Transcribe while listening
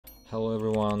Hello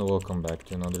everyone, welcome back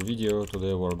to another video.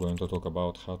 Today we're going to talk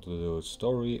about how to do a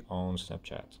story on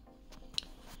Snapchat.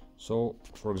 So,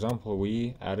 for example,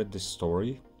 we added this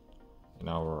story in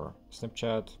our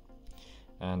Snapchat,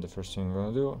 and the first thing you're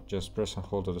gonna do, just press and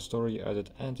hold to the story you added,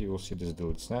 and you will see this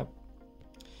delete snap.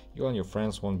 You and your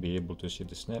friends won't be able to see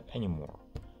the snap anymore.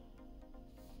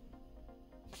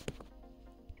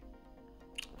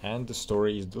 And the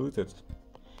story is deleted.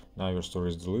 Now your story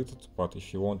is deleted, but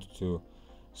if you want to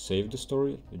save the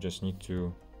story, you just need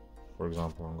to, for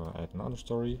example, I'm gonna add another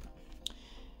story.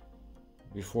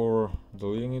 Before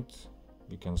deleting it,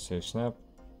 you can save snap,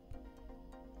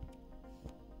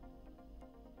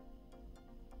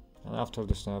 and after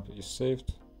the snap is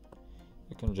saved,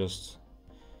 you can just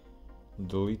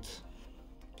delete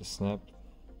the snap,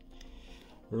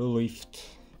 relive it,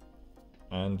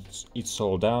 and it's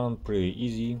all done. Pretty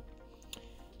easy.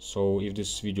 So if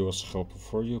this video was helpful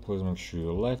for you, please make sure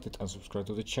you liked it and subscribe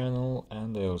to the channel,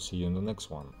 and I'll see you in the next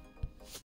one.